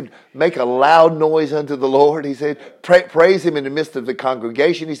 He said, make a loud noise unto the Lord. He said, praise him in the midst of the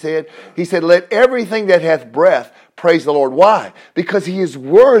congregation. He said, let everything that hath breath praise the Lord. Why? Because he is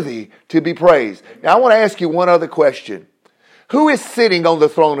worthy to be praised. Now, I want to ask you one other question. Who is sitting on the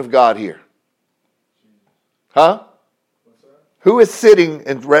throne of God here? Huh? Who is sitting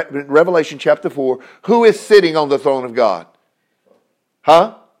in Revelation chapter 4? Who is sitting on the throne of God?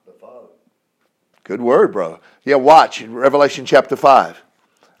 Huh? The Father. Good word, brother. Yeah, watch in Revelation chapter 5.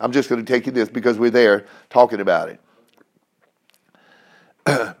 I'm just going to take you this because we're there talking about it.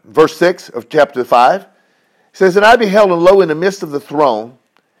 verse 6 of chapter 5. It says, And I beheld, and lo, in the midst of the throne,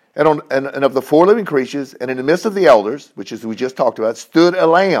 and of the four living creatures, and in the midst of the elders, which is we just talked about, stood a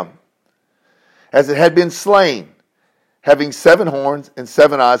lamb, as it had been slain, having 7 horns and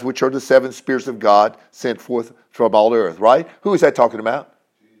 7 eyes, which are the 7 spirits of God sent forth from all the earth. Right? Who is that talking about?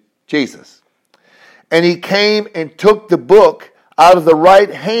 Jesus. And he came and took the book out of the right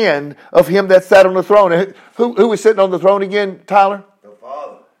hand of him that sat on the throne. And who was sitting on the throne again, Tyler? The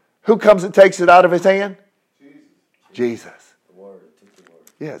Father. Who comes and takes it out of his hand? Jesus. The Word. It took the Word.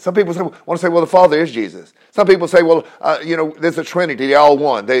 Yeah, some people want to say, well, the Father is Jesus. Some people say, well, there's a Trinity. They're all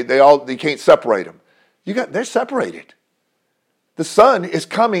one. You can't separate them. They're separated. The Son is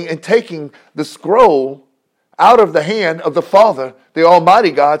coming and taking the scroll out of the hand of the Father, the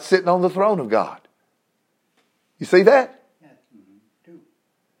Almighty God, sitting on the throne of God. You see that? Yeah. 2.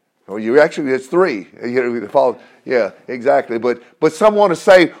 Well, it's 3. The Father. Yeah, exactly. But some want to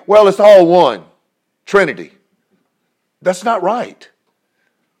say, well, it's all one. Trinity. That's not right.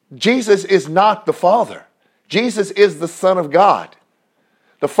 Jesus is not the Father. Jesus is the Son of God.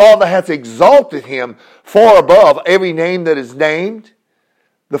 The Father has exalted him far above every name that is named.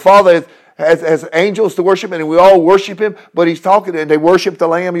 The Father has angels to worship him, and we all worship him, but he's talking, and they worship the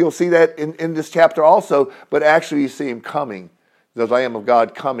Lamb. You'll see that in this chapter also, but actually you see him coming, the Lamb of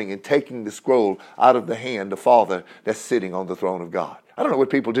God coming and taking the scroll out of the hand of the Father that's sitting on the throne of God. I don't know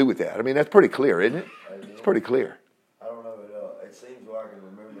what people do with that. I mean, that's pretty clear, isn't it? It's pretty clear. I don't know. It seems like I can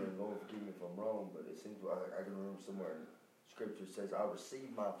remember, and Lord forgive me if I'm wrong, but it seems like I can remember somewhere in Scripture says, I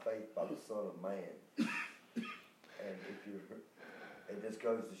received my faith by the Son of Man. And it just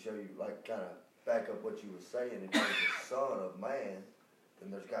goes to show you, like, kind of back up what you were saying. If there's a Son of Man,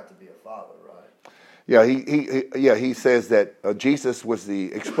 then there's got to be a Father, right? Yeah, he says that Jesus was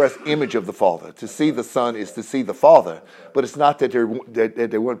the express image of the Father. To see the Son is to see the Father, but it's not that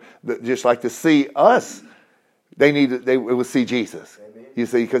they weren't just like to see us. They would see Jesus. Amen. You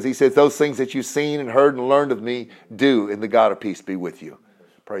see, because he says those things that you've seen and heard and learned of me, do, and the God of peace be with you.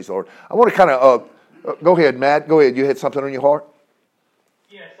 Praise the Lord. I want to kind of go ahead, Matt. Go ahead. You had something on your heart?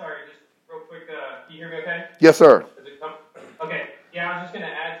 Yeah, sorry. Just real quick. Can you hear me okay? Yes, sir. Okay. Yeah, I was just going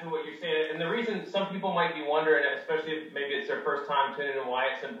to add to what you're saying. And the reason some people might be wondering, especially if maybe it's their first time tuning in why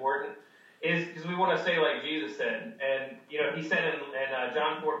it's important, is because we want to say like Jesus said. And, he said in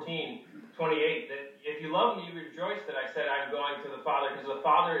John 14:28 that if you love me, you rejoice that I said I'm going to the Father, because the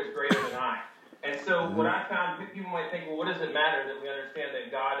Father is greater than I. And so what I found, people might think, well, what does it matter that we understand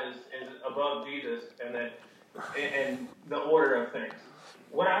that God is above Jesus and the order of things?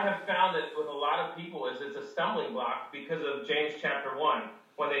 What I have found that with a lot of people is it's a stumbling block because of James chapter 1.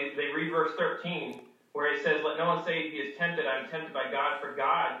 When they read verse 13, where it says, let no one say he is tempted, I am tempted by God, for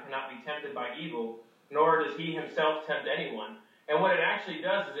God cannot be tempted by evil, nor does he himself tempt anyone. And what it actually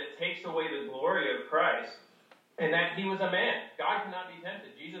does is it takes away the glory of Christ, and that he was a man. God cannot be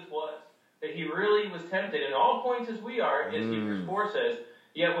tempted. Jesus was. That he really was tempted in all points as we are, as Hebrews 4 says,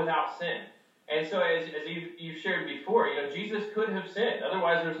 yet without sin. And so as you've shared before, Jesus could have sinned.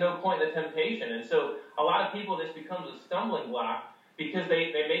 Otherwise, there's no point in the temptation. And so a lot of people, this becomes a stumbling block because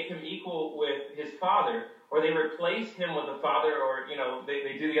they make him equal with his Father, or they replace him with the Father, or,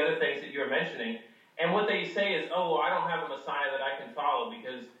 they do the other things that you were mentioning. And what they say is, oh, well, I don't have a Messiah that I can follow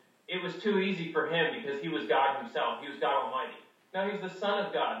because it was too easy for him because he was God himself. He was God Almighty. No, he's the Son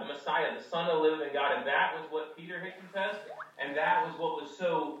of God, the Messiah, the Son of the living God. And that was what Peter had confessed. And that was what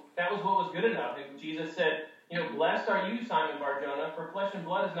was good enough. And Jesus said, blessed are you, Simon Bar-Jonah, for flesh and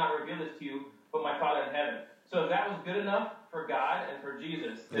blood has not revealed this to you, but my Father in heaven. So if that was good enough for God and for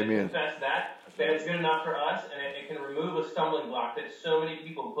Jesus, to confess that, then it's good enough for us, and it can remove a stumbling block that so many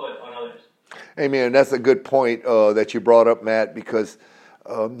people put on others. Amen. That's a good point that you brought up, Matt, because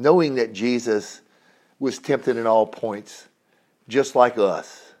knowing that Jesus was tempted in all points, just like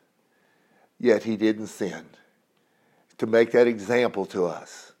us, yet he didn't sin. To make that example to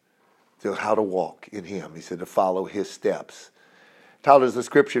us, to how to walk in him. He said to follow his steps. Tyler, there's a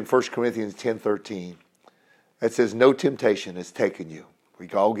scripture in 1 Corinthians 10:13 that says, no temptation has taken you. We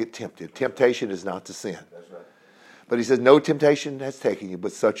can all get tempted. Temptation is not to sin. That's right. But he says, no temptation has taken you,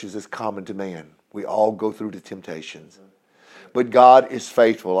 but such as is common to man. We all go through the temptations. But God is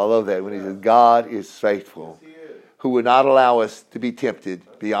faithful. I love that when he says, God is faithful, who will not allow us to be tempted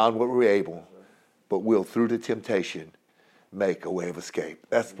beyond what we're able, but will, through the temptation, make a way of escape.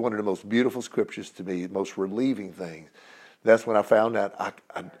 That's one of the most beautiful scriptures to me, the most relieving things. That's when I found out I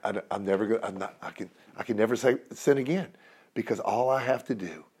can never sin again, because all I have to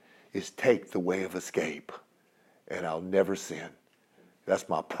do is take the way of escape, and I'll never sin. That's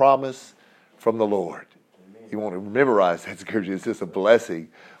my promise from the Lord. you want to memorize that scripture. It's just a blessing.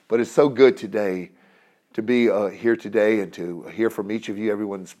 But it's so good today to be here today and to hear from each of you.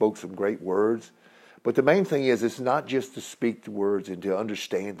 Everyone spoke some great words. But the main thing is, it's not just to speak the words and to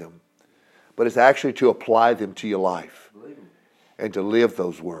understand them, but it's actually to apply them to your life and to live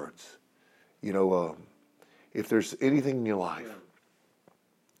those words. You know, if there's anything in your life,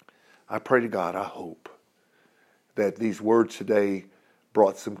 I pray to God, I hope that these words today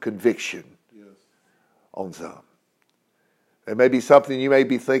brought some conviction on some. There may be something you may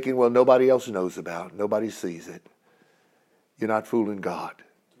be thinking, well, nobody else knows about. Nobody sees it. You're not fooling God.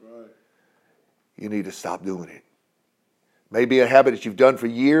 Right. You need to stop doing it. Maybe a habit that you've done for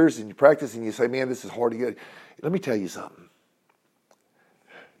years and you practice and you say, man, this is hard to get. Let me tell you something.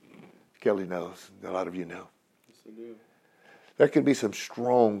 Kelly knows. A lot of you know. Yes, I do. There can be some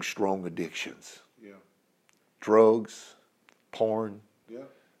strong, strong addictions. Yeah. Drugs, porn, yeah.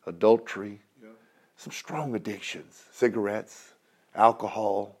 Adultery. Some strong addictions, cigarettes,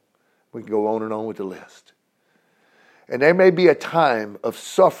 alcohol. We can go on and on with the list. And there may be a time of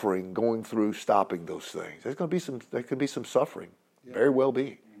suffering going through stopping those things. There could be some suffering. Yeah. Very well be.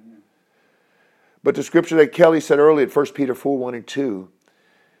 Mm-hmm. But the scripture that Kelly said earlier at 1 Peter 4:1-2,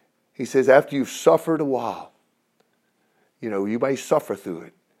 he says, after you've suffered a while, you know, you may suffer through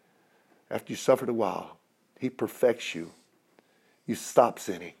it. After you suffered a while, he perfects you. You stop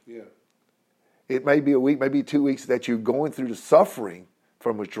sinning. Yeah. It may be a week, maybe 2 weeks that you're going through the suffering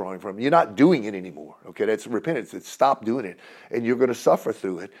from withdrawing from. You're not doing it anymore. Okay, that's repentance. It's stop doing it. And you're going to suffer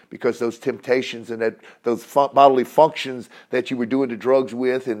through it because those temptations and those bodily functions that you were doing the drugs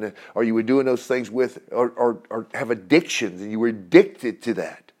with or you were doing those things with or have addictions and you were addicted to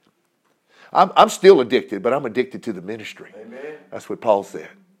that. I'm still addicted, but I'm addicted to the ministry. Amen. That's what Paul said.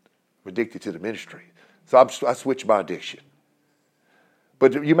 I'm addicted to the ministry. So I switched my addiction.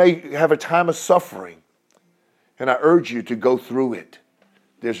 But you may have a time of suffering, and I urge you to go through it.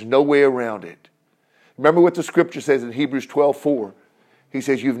 There's no way around it. Remember what the scripture says in Hebrews 12:4. He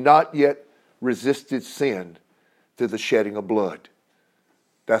says, you've not yet resisted sin to the shedding of blood.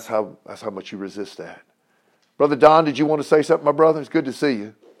 That's how much you resist that. Brother Don, did you want to say something, my brother? It's good to see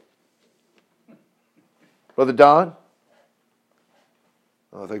you. Brother Don?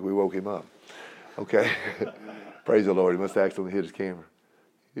 Oh, I think we woke him up. Okay. Praise the Lord. He must have accidentally hit his camera.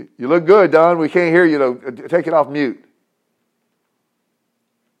 You look good, Don. We can't hear you, though. Take it off mute.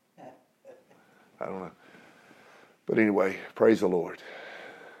 I don't know. But anyway, praise the Lord.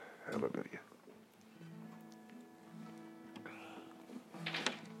 Hallelujah.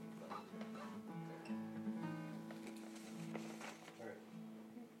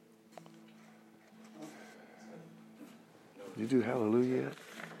 Did you do hallelujah yet?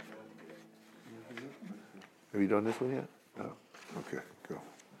 Have you done this one yet? No. Okay, go.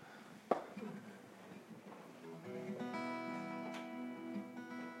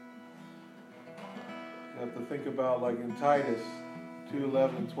 You have to think about, like in Titus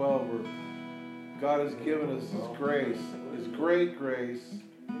 2:11-12, where God has given us His grace, His great grace,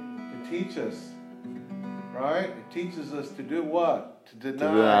 to teach us, right? It teaches us to do what? To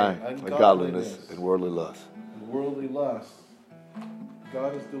deny ungodliness and worldly lust. Worldly lust.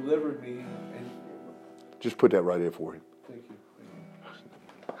 God has delivered me. And just put that right there for him. Thank you.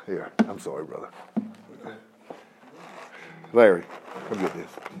 Here, I'm sorry, brother. Okay. Larry, come get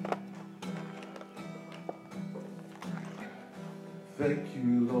this. Thank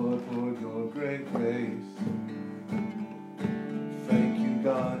you, Lord, for your great grace. Thank you,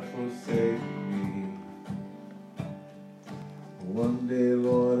 God, for saving me. One day,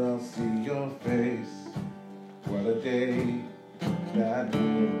 Lord, I'll see your face. What a day that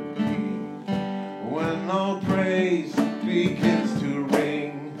will be. When all praise begins to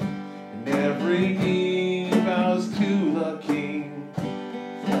ring, and every knee bows to the King.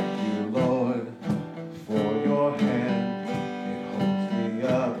 Thank you, Lord, for your hand. It holds me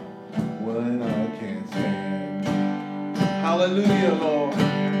up when I can't stand. Hallelujah, Lord.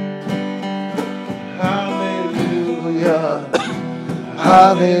 Hallelujah.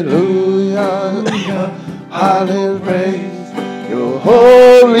 Hallelujah. Hallelujah. Praise your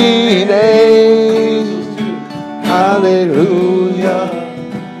holy name. Hallelujah.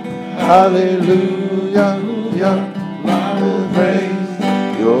 Hallelujah. Praise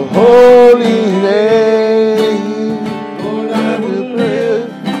your holy name. Lord, I will live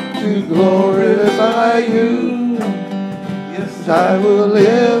to glorify you. Yes, I will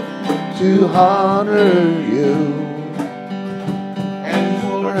live to honor you. And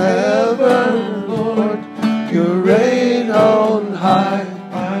forever, Lord, you reign on high.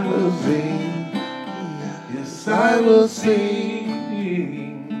 I will sing. Yes, I will sing.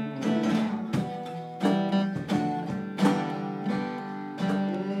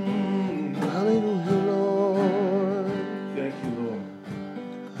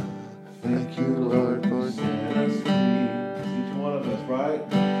 Thank you, Lord, for setting us free. Each one of us, right?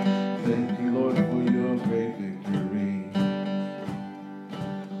 Thank you, Lord, for your great victory.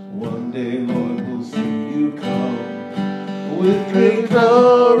 One day, Lord, we'll see you come with great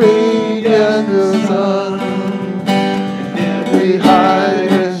glory and the sun. And every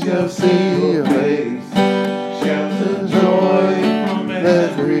eye shall see your face. Shouts of joy from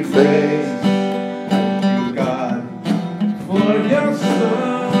every face. Thank you, God, for your Son.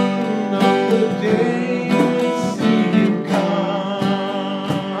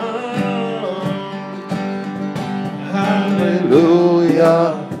 Hallelujah,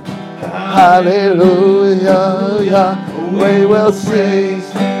 hallelujah, we will sing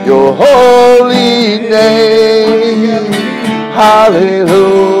your holy name.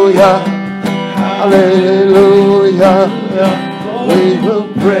 Hallelujah, hallelujah, we will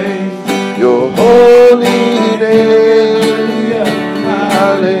praise your holy name.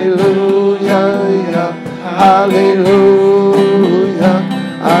 Hallelujah, hallelujah,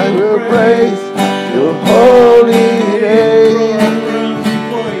 I will praise your holy name.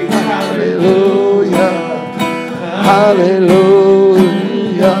 Hallelujah, hallelujah,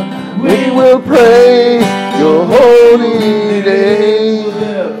 we will praise your holy name.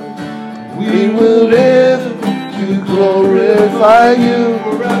 We will live to glorify you.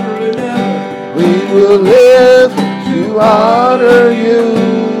 We will live to honor you.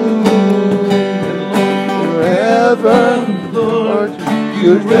 Forever, Lord,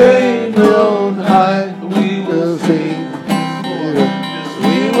 you reign on high. We will sing.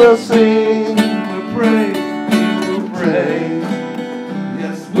 We will sing. We'll praise. We will praise.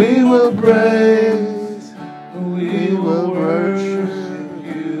 Yes, we will praise. We will worship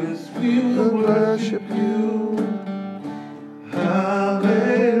you. Yes, we will worship you. Hallelujah.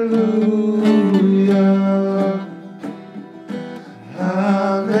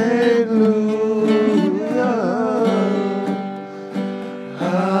 Hallelujah.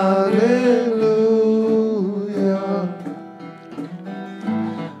 Hallelujah.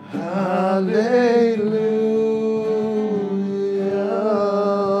 Hallelujah.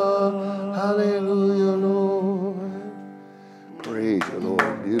 Hallelujah, Lord. Praise the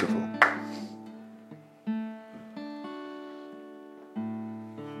Lord. Beautiful.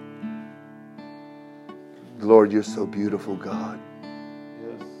 Lord, you're so beautiful, God.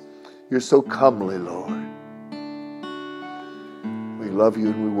 Yes. You're so comely, Lord. We love you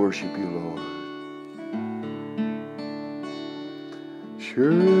and we worship you, Lord.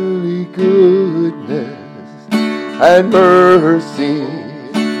 Surely goodness and mercy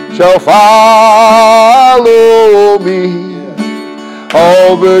shall follow me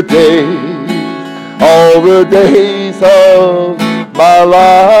all the days of my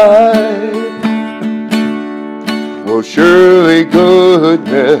life. Well, surely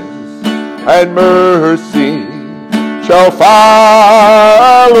goodness and mercy shall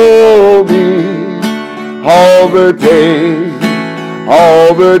follow me all the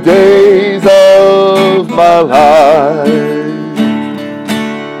days of my life.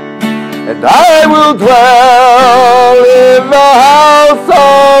 And I will dwell in the house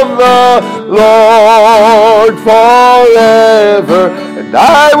of the Lord forever, and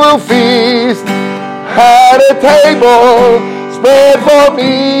I will feast at a table spread for me.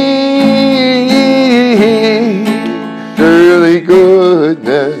 Surely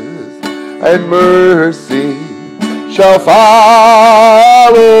goodness and mercy shall follow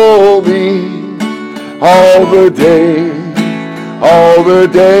me all the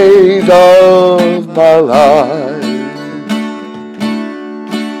days of my life.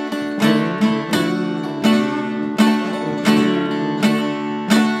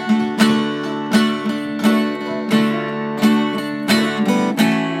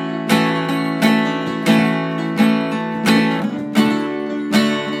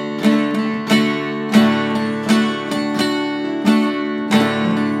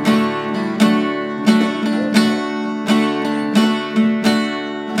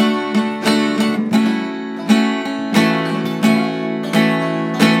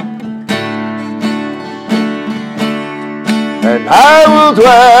 And I will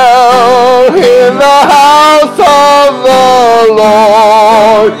dwell in the house of the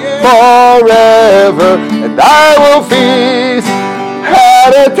Lord forever, and I will feast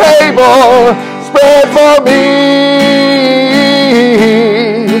at a table spread for me.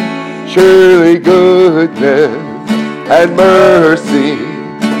 Surely goodness and mercy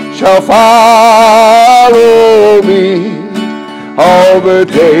shall follow me all the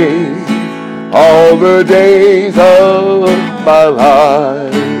days of my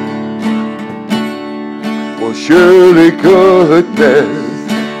life. Well, surely goodness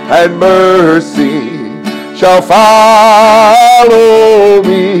and mercy shall follow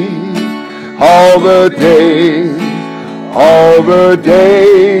me all the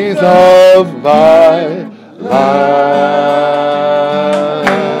days of my life.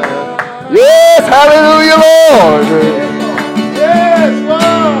 Yes, hallelujah, Lord. Yes,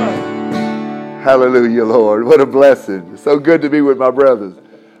 Lord. Hallelujah, Lord. What a blessing. So good to be with my brothers.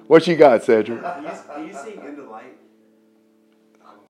 What you got, Cedric? Do you see